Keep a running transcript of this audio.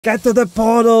Get to the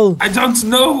portal. I don't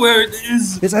know where it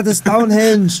is. It's at the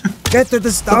Stonehenge. Get to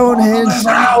the Stonehenge.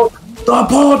 The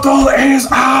portal is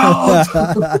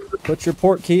out. Put your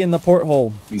port key in the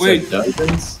porthole. You Wait. said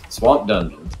dungeons? Swamp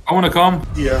dungeons. I want to come.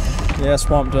 Yeah. Yeah,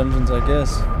 swamp dungeons, I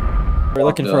guess. We're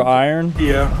looking for iron.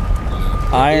 Yeah.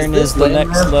 Iron is the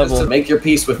next level. To make your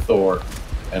peace with Thor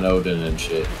and Odin and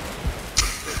shit.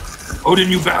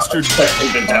 Odin, you bastard.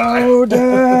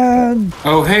 Odin!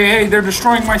 Oh, hey, they're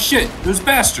destroying my shit. Those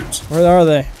bastards. Where are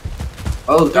they?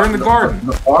 Oh, They're in the garden.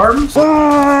 The farms?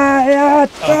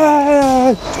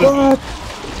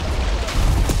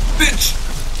 Bitch.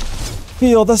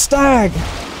 Feel the stag.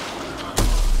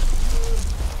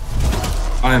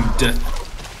 I am dead.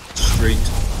 Straight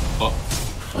up.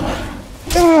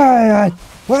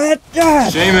 What?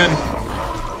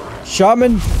 Shaman.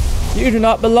 Shaman, you do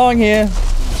not belong here.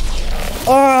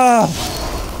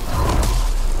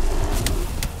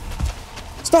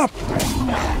 Stop!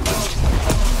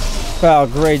 Foul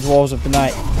rage walls of the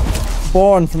night,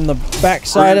 born from the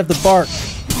backside of the bark.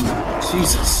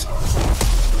 Jesus.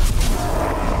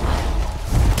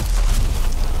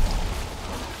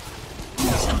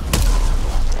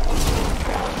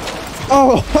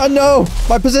 Oh, no!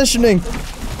 My positioning!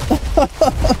 I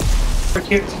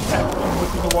can't tap. I'm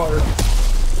looking in the water.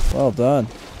 Well done.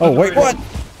 Oh, wait, what?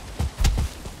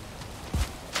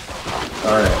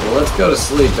 Alright, well, let's go to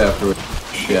sleep after we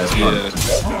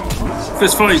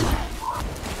Fist fight.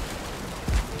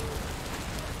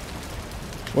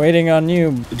 Waiting on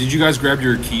you. Did you guys grab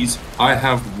your keys? I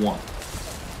have one.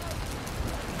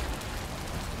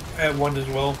 I have one as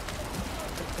well.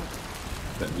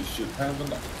 Then we should have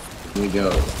enough. We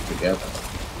go together.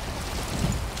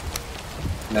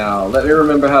 Now, let me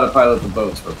remember how to pilot the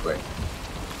boats real quick.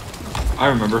 I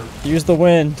remember. Use the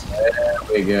wind. There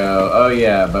we go. Oh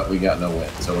yeah, but we got no wind,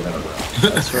 so we're gonna run.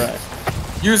 That's right.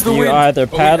 Use the You wind. either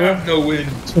But paddle- we have no wind.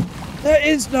 There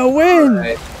is no wind!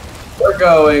 Alright, we're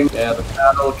going. Yeah, the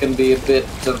paddle can be a bit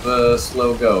of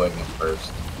slow going at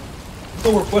first.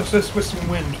 Thor, bless this with some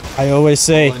wind. I always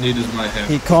say, All I need is my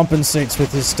hand. he compensates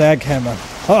with his stag hammer.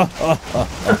 Ha ha ha.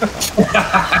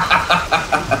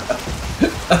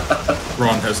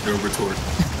 Ron has no retort.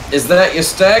 Is that your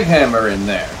stag hammer in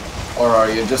there? Or are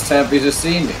you just happy to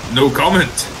see me? No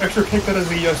comment. Actually, take that as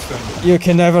a yes then. You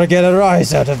can never get a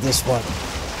rise out of this one.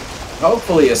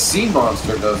 Hopefully a sea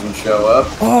monster doesn't show up.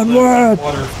 Onward!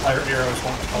 Water, fire arrows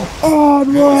won't help.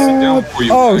 Sit down Onward! before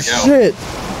you Oh back out. shit!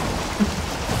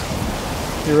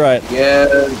 You're right. Yeah,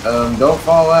 don't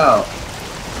fall out.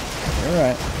 You're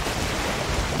right.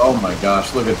 Oh my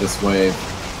gosh, look at this wave.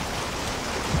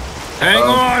 Hang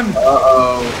on.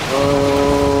 Uh-oh.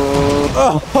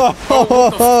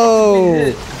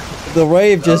 Oh! The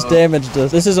wave just damaged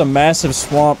us. This is a massive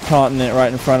swamp continent right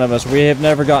in front of us. We have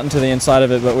never gotten to the inside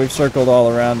of it, but we've circled all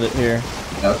around it here.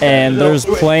 Okay. And there's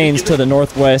plains to the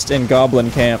northwest and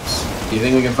goblin camps. Do you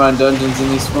think we can find dungeons in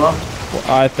these swamps?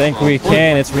 I think we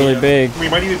can. It's really big. We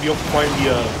might even be able to find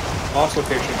the boss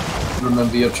location.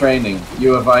 Remember your training.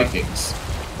 You are Vikings.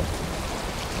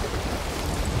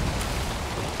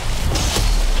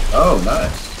 Oh,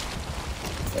 nice.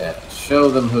 Yeah, show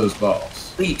them who's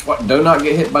boss. Leech, what? Do not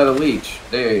get hit by the leech.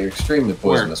 They are extremely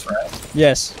poisonous, right?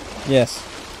 Yes. Yes.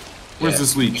 Where's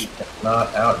this leech?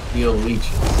 Not out-heal leeches.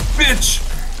 Bitch.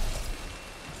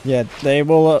 Yeah, they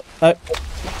will. I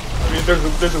mean,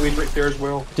 there's a lead right there as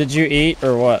well. Did you eat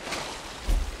or what?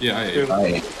 Yeah, I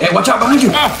ate. Hey, watch out behind you!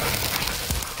 Ah!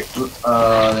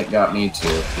 It got me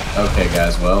too. Okay,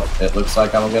 guys, well, it looks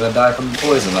like I'm gonna die from the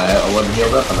poison. I wasn't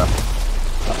healed up enough.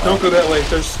 Don't go that way.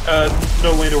 There's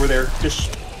no land over there.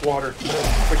 Just water,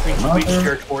 which means leech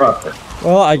territory. Motherfucker.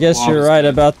 Well, I guess you're right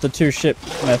about the two-ship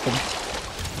method.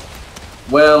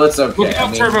 Well, it's okay. Look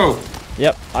out, Turbo.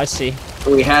 Yep, I see.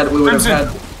 We would have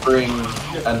had to bring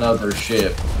another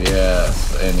ship.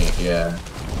 Yes, yeah.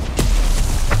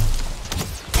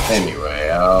 Anyway,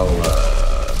 I'll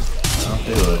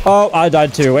do it. Oh, I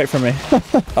died too. Wait for me.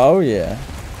 Oh yeah.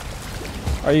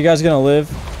 Are you guys gonna live?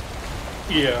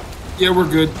 Yeah. Yeah, we're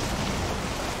good.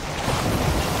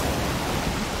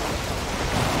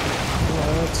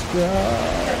 Let's go.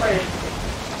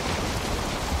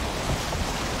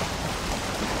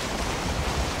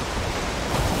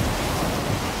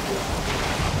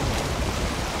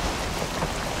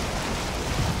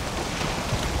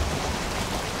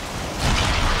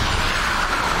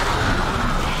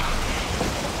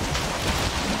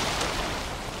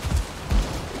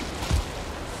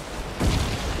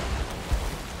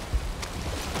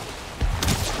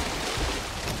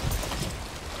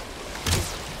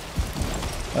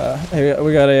 Hey,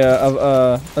 we got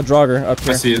a drogger up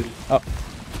here. I see it. Oh.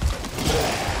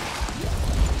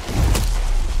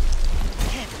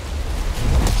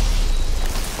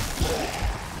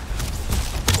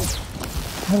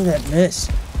 How did that miss?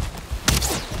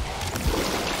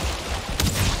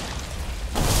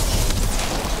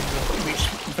 Leech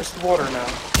infested water now.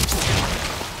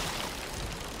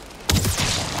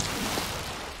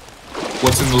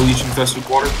 What's in the leech infested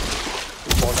water?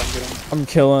 That's all I'm getting. I'm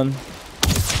killing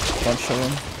a bunch of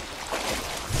them.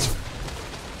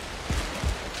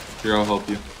 Here, I'll help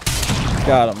you.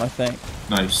 Got him, I think.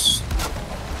 Nice.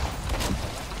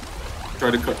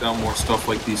 Try to cut down more stuff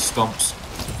like these stumps.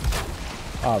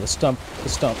 Ah, the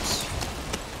stumps.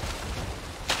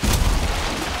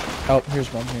 Oh,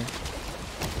 here's one here.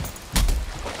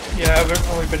 Yeah, I've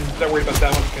only been that worried about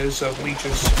that one because of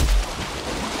leeches.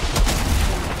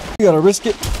 You gotta risk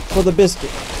it for the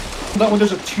biscuit. Not when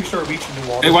there's a 2-star leech in the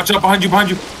water. Hey, watch out behind you, behind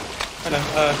you! And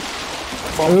then,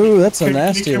 Ooh, that's a can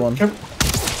nasty one.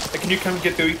 Can you come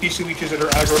get these two leeches that are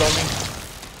aggroed on me?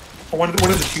 Or one of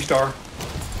the 2-star.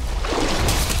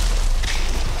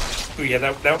 Ooh, yeah,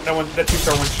 that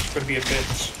 2-star one's gonna be a bit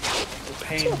of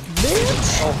pain.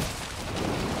 Oh,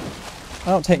 I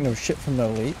don't take no shit from no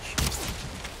leech.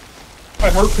 I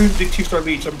harpooned the 2-star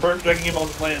leech. I'm dragging him on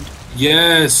the land.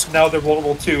 Yes! Now they're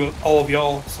vulnerable to all of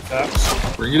y'all's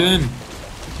attacks. Bring it in!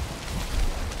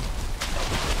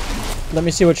 Let me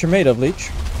see what you're made of,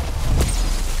 leech.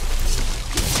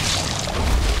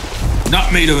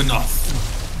 Not made of enough.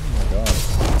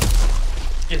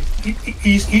 Yeah,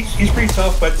 he's pretty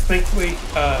tough, but thankfully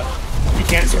he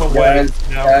can't swim away.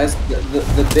 Guys,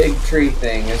 the big tree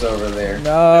thing is over there.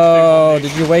 No,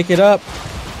 did you wake it up?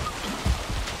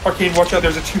 Arcane, watch out!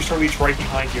 There's a 2-star leech right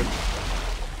behind you.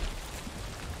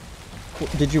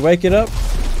 Did you wake it up?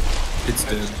 It's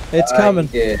dead. It's coming.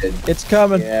 Did. It's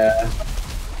coming. Yeah.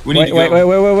 We need Wait, to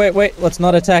go. wait. Let's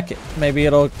not attack it. Maybe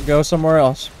it'll go somewhere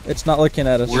else. It's not looking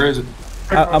at us. Where is it?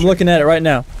 I'm looking at it right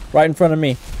now. Right in front of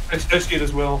me. I see it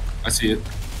as well. I see it.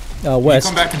 West.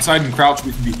 You come back inside and crouch,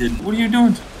 we can be hidden. What are you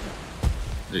doing?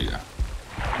 There you go.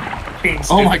 Arcane's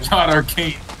Oh my stupid. god,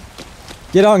 Arcane.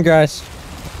 Get on, guys.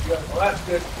 Yeah, well, that's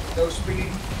good. No speed.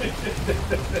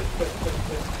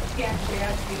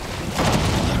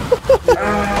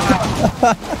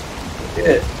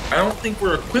 Shit. I don't think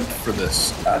we're equipped for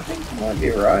this. I think you might be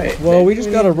right. Well, Maybe we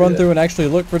just gotta need run to- through and actually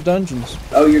look for dungeons.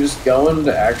 Oh, you're just going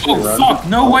to actually Oh run? fuck,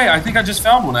 no way, I think I just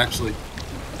found one actually.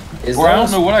 Is Or I that don't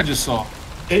a- know what I just saw.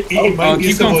 It might be a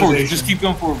Keep going forward, civilization. just keep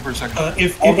going forward for a second.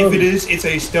 If it is, it's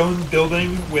a stone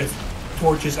building with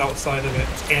torches outside of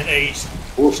it and a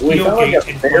We steel found like gate a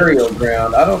in front. burial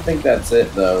ground. I don't think that's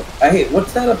it though.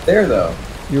 What's that up there though?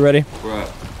 You ready? Right.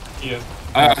 Yeah.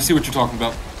 I see what you're talking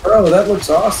about. Bro, that looks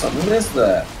awesome. What is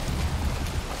that?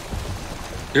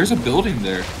 There's a building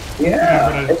there.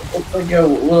 Yeah, it's like a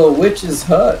little witch's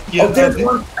hut. Yeah, Oh, there's that's it.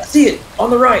 one. I see it on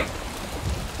the right.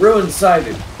 Ruined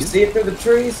sided. You see it through the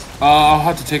trees? I'll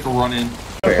have to take a run in.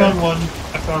 I found one.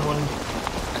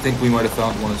 I think we might have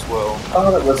found one as well. I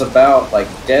thought it was about like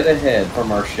dead ahead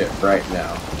from our ship right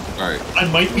now. Alright. I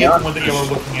might be at the one that y'all are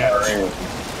looking at.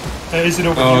 Is it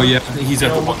over Oh here? yeah, he's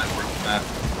at the one that we're looking at.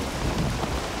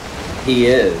 He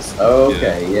is.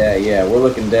 Okay, yeah. We're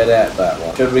looking dead at that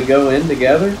one. Should we go in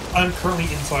together? I'm currently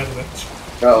inside of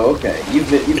it. Oh, okay.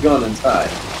 You've gone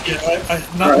inside. Yeah,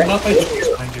 not by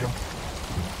behind you.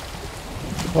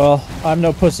 Well, I'm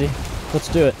no pussy. Let's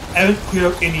do it. I haven't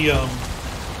cleared out any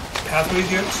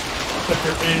pathways yet, but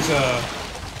there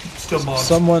is still mobs.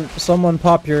 Someone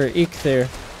pop your eek there.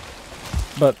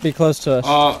 But be close to us.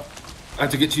 I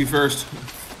have to get to you first.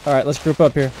 Alright, let's group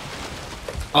up here.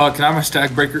 Can I have my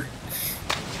stag breaker?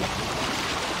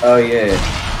 Oh yeah.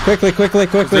 Quickly.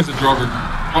 There's a Draugr.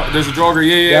 Oh, there's a Draugr,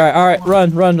 yeah. Alright,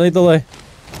 run, lead the way.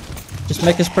 Just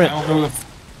make a I sprint. don't know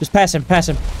Just pass him.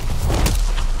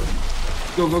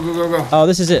 Go. Oh,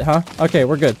 this is it, huh? Okay,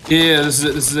 we're good. Yeah, this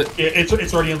is it. Yeah,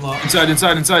 it's already unlocked.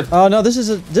 Inside. Oh no, this is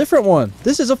a different one.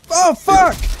 This is oh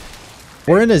fuck!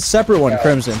 We're in a separate one,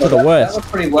 Crimson, to the That west. was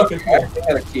pretty lucky. I actually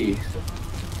had a key.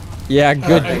 Yeah,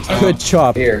 good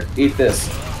chop. Here, eat this.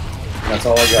 That's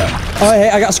all I got. Oh hey,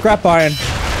 I got scrap iron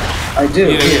I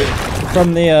do. Yeah. Here.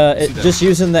 from the just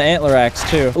using the antler axe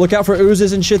too. Look out for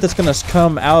oozes and shit that's gonna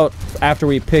come out after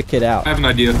we pick it out. I have an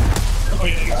idea. Oh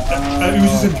yeah,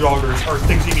 oozes and joggers are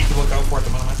things you need to look out for at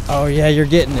the moment. Oh yeah, you're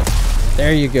getting it.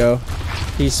 There you go.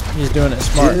 He's doing it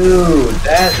smart. Dude,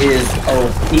 that is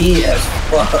OP as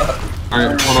fuck.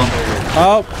 Alright, hold on.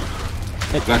 Oh,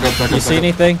 Back up. you see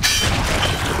anything?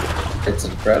 It's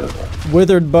incredible.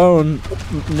 Withered bone,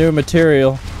 new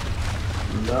material.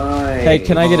 Nice. Hey,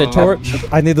 can I get a torch?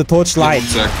 I need the torchlight.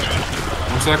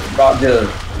 One sec. Roger.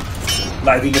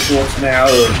 Lighting a torch now.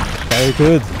 Very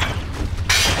good.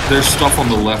 There's stuff on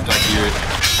the left, I hear it.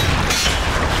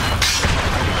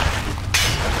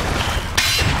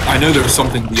 I know there's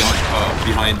something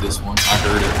behind this one. I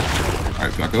heard it.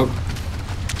 Alright, back up.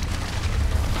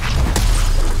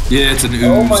 Yeah, it's an ooze.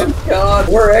 Oh my god,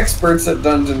 we're experts at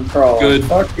dungeon crawling. Good.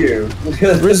 Fuck you.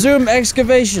 Resume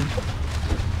excavation.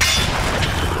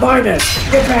 Minus,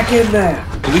 get back in there.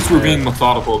 At least we're being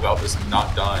methodical about this and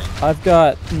not dying. I've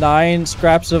got 9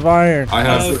 scraps of iron. I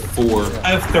have 4.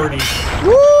 I have 30.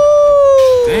 Woo!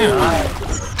 Damn.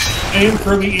 I am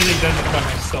currently in a dungeon by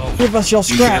myself. Give us your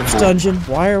scraps, careful. dungeon.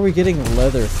 Why are we getting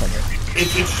leather from it?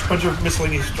 It's just a bunch of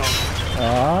miscellaneous junk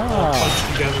Ah.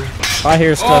 bunched together. I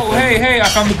hear stuff. Oh, hey, I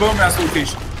found the bone mass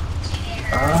location.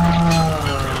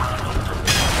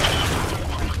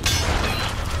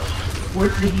 Where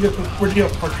do you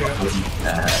have parked at?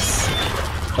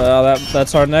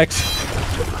 That's our next.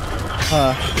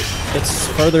 It's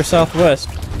further southwest.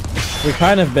 We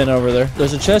kind of been over there.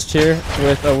 There's a chest here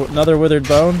with another withered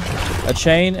bone, a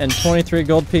chain, and 23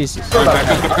 gold pieces. Alright,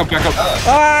 back up.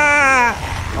 Ah!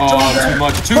 Oh, too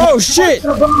much. Oh shit!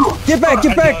 Get back!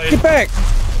 Get back! Get back!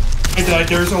 I died.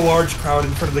 There's a large crowd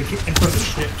in front of the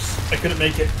ships. I couldn't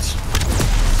make it.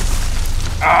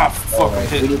 Ah, fuck. Alright,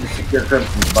 Hit. we need to secure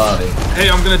Crimson's body. Hey,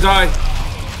 I'm gonna die.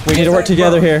 We need to work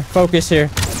together here. Focus here.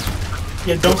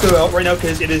 Yeah, don't go out right now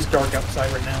because it is dark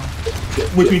outside right now.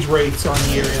 Which means wraiths are in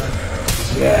the area.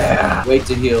 Yeah. Wait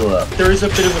to heal up. There is a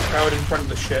bit of a crowd in front of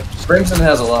the ships. Crimson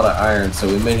has a lot of iron, so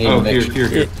we may need to make sure.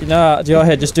 Here. Nah, go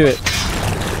ahead. Just do it.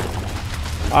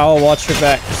 I'll watch your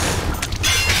back.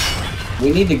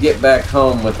 We need to get back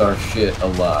home with our shit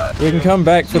alive. We can come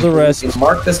back for the rest.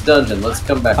 Mark this dungeon. Let's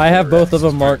come back. I for have the both of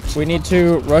rest. them marked. We need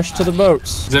to rush to the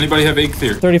boats. Does anybody have egg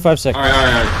theory? 35 seconds.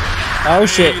 Alright. Oh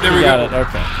shit, There you we got go. it.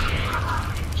 Okay.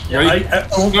 Yeah, Ready? I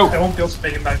won't Go. be able to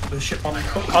make it back to the ship on my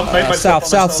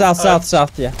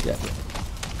South. Yeah.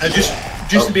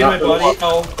 Just to be in my body,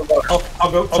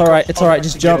 I'll go. It's alright. It's alright.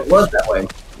 Just jump. It was that way.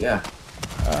 Yeah.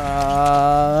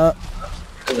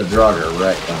 There's a drogger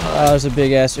right behind. There's a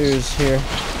big ass ooze here.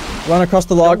 Run across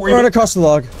the log. worry Run about- across the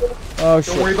log. Oh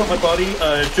Don't worry shit. about my body.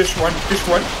 Just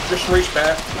race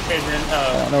back, and then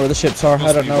I don't know where the ships are.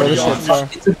 I don't know where the ships are.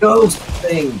 It's a ghost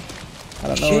thing. I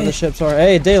don't know where the ships are.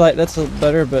 Hey, daylight. That's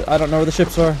better, but I don't know where the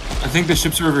ships are. I think the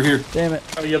ships are over here. Damn it.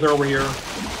 oh yeah, they're over here.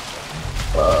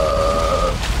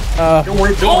 Oh, Don't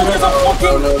worry. Don't worry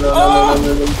about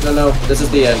No. This is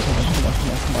the end.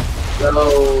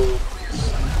 No.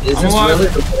 Is this alive.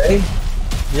 really the way?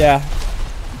 yeah.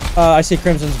 I see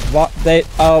Crimson's.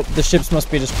 The ships must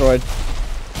be destroyed.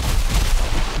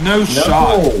 No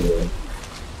shot. No.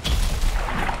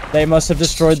 They must have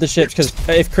destroyed the ships because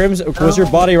if Crimson was your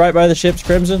body right by the ships,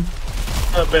 Crimson.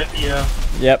 but yeah.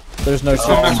 Yep. There's no Come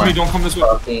ships. back to me. Don't come this way.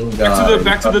 Fucking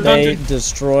Back to the They dungeon.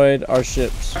 destroyed our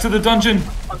ships. Back to the dungeon.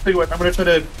 I'll tell you what. I'm gonna try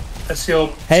to seal.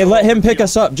 Hey, let him pick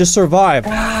us up. Just survive.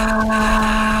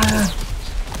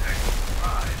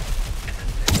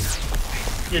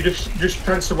 Yeah, just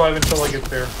try to survive until I get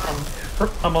there.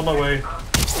 I'm on my way.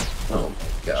 Oh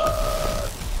my god.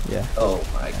 Yeah. Oh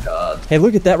my god. Hey,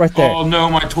 look at that right there. Oh no,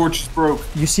 my torch is broke.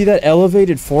 You see that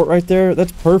elevated fort right there?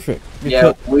 That's perfect.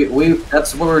 Yeah, we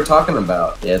that's what we were talking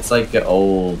about. Yeah, it's like an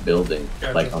old building,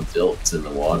 Gotcha. like on stilts in the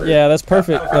water. Yeah, that's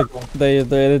perfect. Like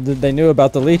they knew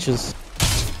about the leeches.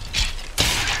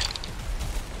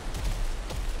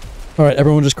 All right,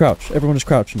 everyone just crouch. Everyone just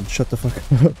crouch and shut the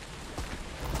fuck up.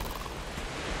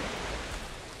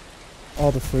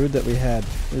 All the food that we had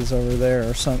is over there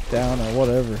or sunk down or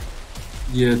whatever.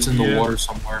 Yeah, it's in the Yeah. water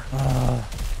somewhere.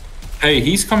 Hey,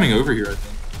 he's coming over here, I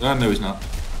think. No, he's not.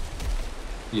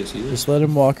 Yes, he is. Just let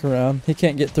him walk around. He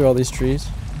can't get through all these trees.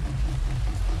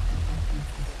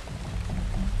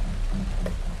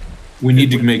 We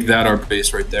need to make that our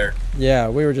base right there. Yeah,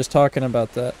 we were just talking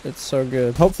about that. It's so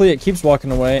good. Hopefully it keeps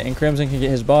walking away and Crimson can get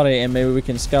his body and maybe we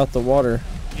can scout the water.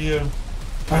 Yeah.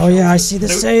 Oh yeah, I see the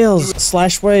sails.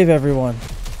 Slash wave, everyone.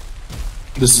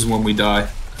 This is when we die.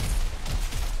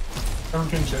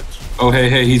 Everything's set. Oh,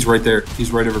 hey, he's right there.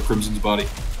 He's right over Crimson's body.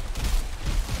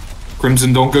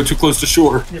 Crimson, don't go too close to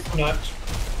shore. If not,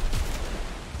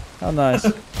 How nice.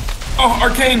 Oh,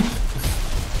 arcane!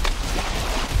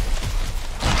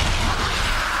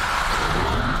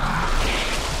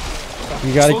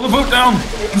 You Slow gotta the boat down!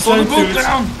 Slow the boat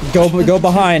down! go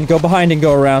behind and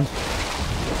go around.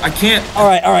 I can't. All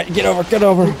right, get over.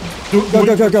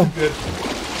 Go.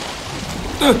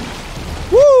 good.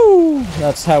 Woo!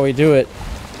 That's how we do it.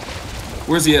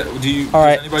 Where's he at? All Does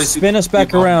right, anybody see spin us back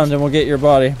the- around and we'll get your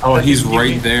body. Oh, he's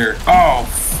right there. Oh,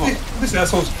 fuck. This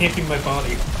asshole's camping my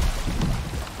body.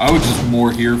 I would just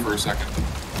moor here for a second.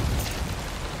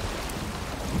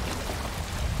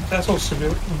 This asshole's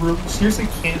seriously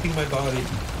camping my body.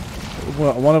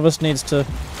 Well, one of us needs to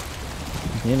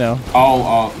you know.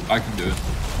 I can do it.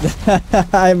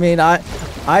 I mean,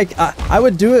 I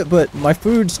would do it, but my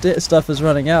food stuff is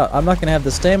running out. I'm not gonna have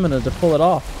the stamina to pull it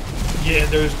off. Yeah,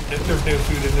 there's no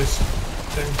food in this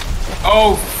thing.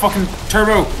 Oh, fucking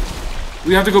Turbo!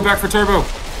 We have to go back for Turbo.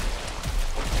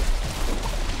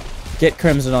 Get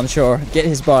Crimson on shore. Get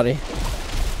his body.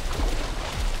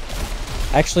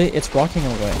 Actually, it's rocking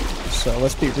away, so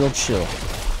let's be real chill.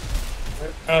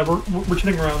 We're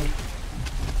turning around.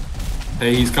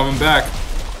 Hey, he's coming back.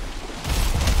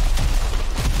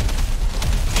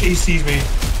 He sees me.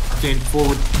 Arcane,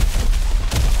 forward.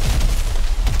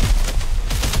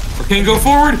 Arcane, go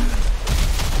forward!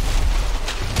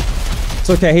 It's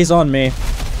okay, he's on me.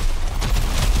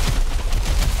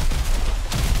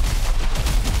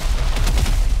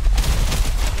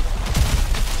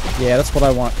 Yeah, that's what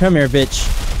I want. Come here, bitch.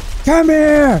 Come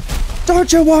here!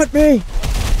 Don't you want me?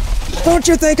 Don't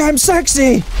you think I'm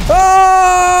sexy?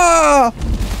 Ah!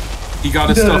 He got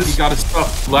his stuff, he got his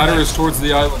stuff. Ladder is towards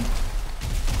the island.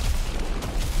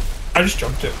 I just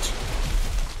jumped it.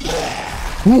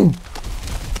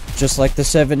 Just like the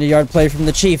 70-yard play from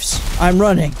the Chiefs. I'm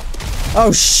running.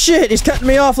 Oh shit, he's cutting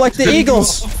me off like the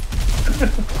Eagles. Just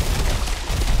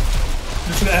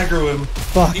gonna aggro him.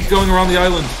 Fuck. Keep going around the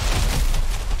island.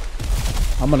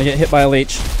 I'm gonna get hit by a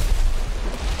leech.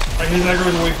 I can aggro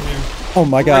him away from you. Oh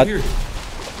my god. Right here.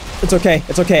 It's okay,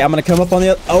 it's okay. I'm gonna come up on the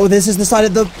other. Oh, this is the side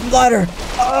of the ladder.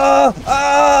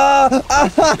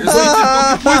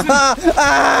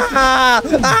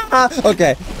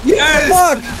 Okay. Yes!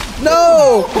 Fuck!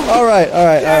 No! Alright,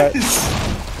 alright, alright.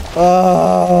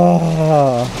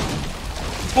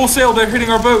 Full sail, they're hitting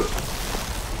our boat.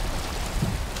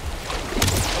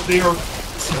 They are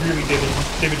severely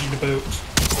damaging the boat.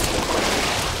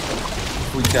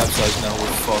 If we capsize now,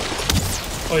 we're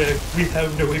fucked. Oh yeah, we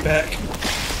have no way back.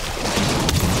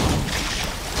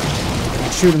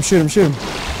 Shoot him, shoot him, shoot him.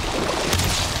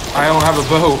 I don't have a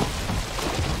bow.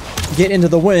 Get into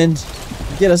the wind.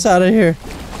 Get us out of here.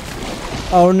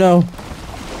 Oh no.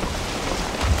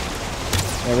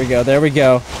 There we go, there we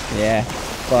go. Yeah.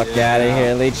 Fuck out of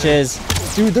here, leeches.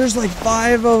 Dude, there's like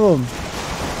 5 of them.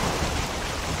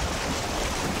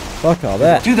 Fuck all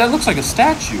that. Dude, that looks like a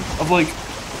statue of like...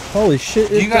 Holy shit,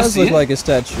 Do you it guys does see look it? like a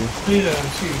statue. Yeah, I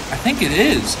see. I think it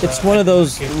is. It's one of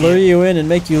those lure you in and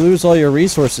make you lose all your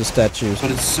resources statues.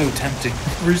 But it's so tempting.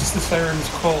 Resist the siren's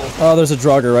call. Oh, there's a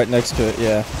Draugr right next to it,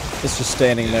 yeah. It's just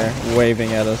standing there,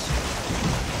 waving at us.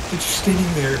 It's just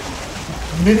standing there.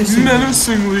 Menacingly.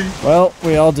 Menacingly. Well,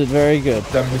 we all did very good.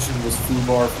 That mission was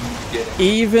foobar from the beginning.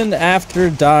 Even after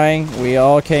dying, we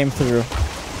all came through.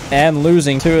 And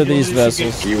losing 2 of these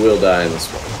vessels. You will die in this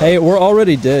one. Hey, we're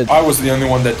already dead. I was the only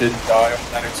one that didn't die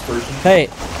on that excursion. Hey,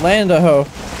 Landaho.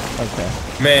 Okay.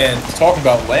 Man, talking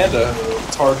about Landa,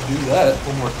 it's hard to do that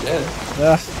when we're dead.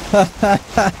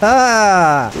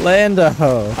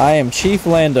 Landaho. I am Chief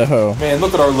Landaho. Man,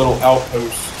 look at our little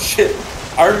outpost. Shit.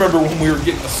 I remember when we were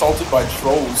getting assaulted by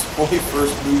trolls when we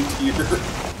first moved here.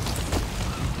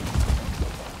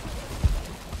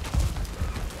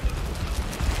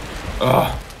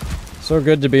 Ugh. So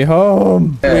good to be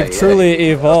home. Yeah, We've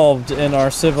truly evolved in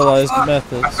our civilized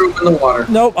methods. I threw him in the water.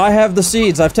 Nope, I have the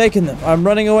seeds. I've taken them. I'm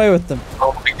running away with them.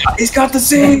 Oh my god, he's got the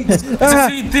seeds! It's a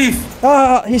seed thief!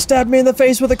 He stabbed me in the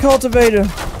face with a cultivator.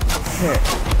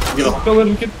 Don't let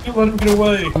him get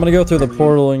away. I'm gonna go through the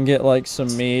portal and get like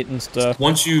some meat and stuff.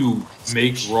 Once you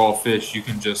make raw fish, you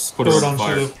can just put it on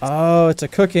fire. Oh, it's a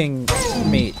cooking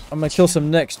meat. I'm gonna kill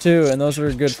some next too, and those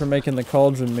are good for making the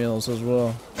cauldron meals as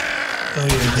well. Oh,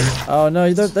 yeah. Oh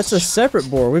no, that's a separate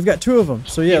boar. We've got 2 of them.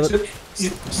 So yeah.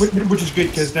 Which is good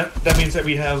because that means that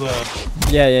we have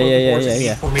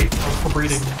Yeah. for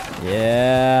breeding.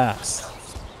 Yeah.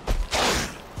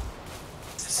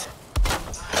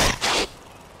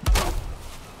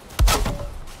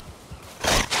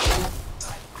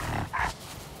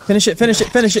 Finish it, finish it,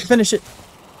 finish it, finish it.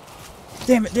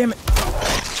 Damn it, damn it.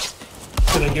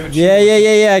 Did I give it to Yeah, you?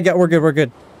 yeah. We're good, we're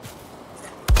good.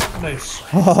 Nice.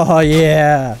 Oh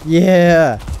yeah,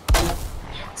 yeah.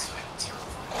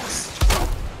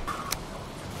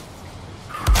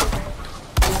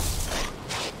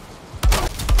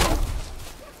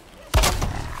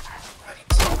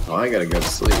 Oh, I gotta go to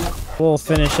sleep. We'll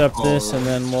finish up this and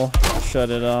then we'll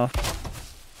shut it off.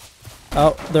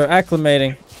 Oh, they're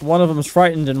acclimating. One of them's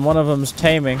frightened and one of them's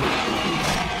taming.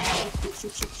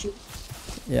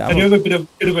 Yeah. I do have a bit of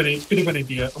an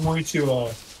idea. I'm going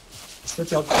to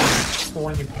switch out the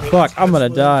Fuck, I'm gonna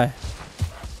die.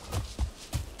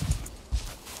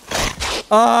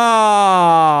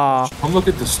 Ah! Come look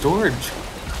at the storage.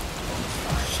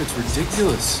 Shit's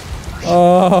ridiculous.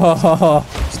 Oh!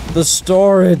 The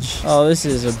storage. Oh, this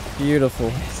is a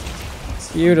beautiful,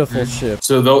 beautiful ship.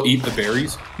 So they'll eat the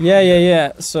berries?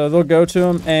 Yeah. So they'll go to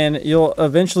them, and you'll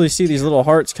eventually see these little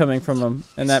hearts coming from them,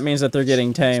 and that means that they're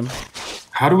getting tame.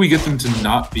 How do we get them to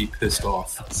not be pissed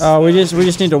off? Oh, we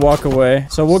just need to walk away.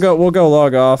 So we'll go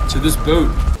log off. To this boat.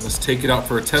 Let's take it out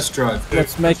for a test drive.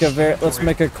 Let's make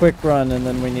a quick run, and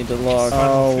then we need to log.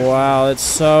 Oh wow, it's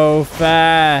so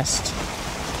fast.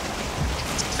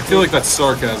 I feel like that's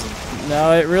sarcasm.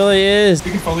 No, it really is.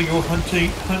 We can probably go hunt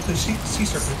the sea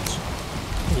serpents.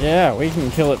 Yeah, we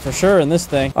can kill it for sure in this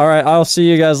thing. All right, I'll see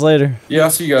you guys later. Yeah,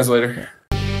 I'll see you guys later.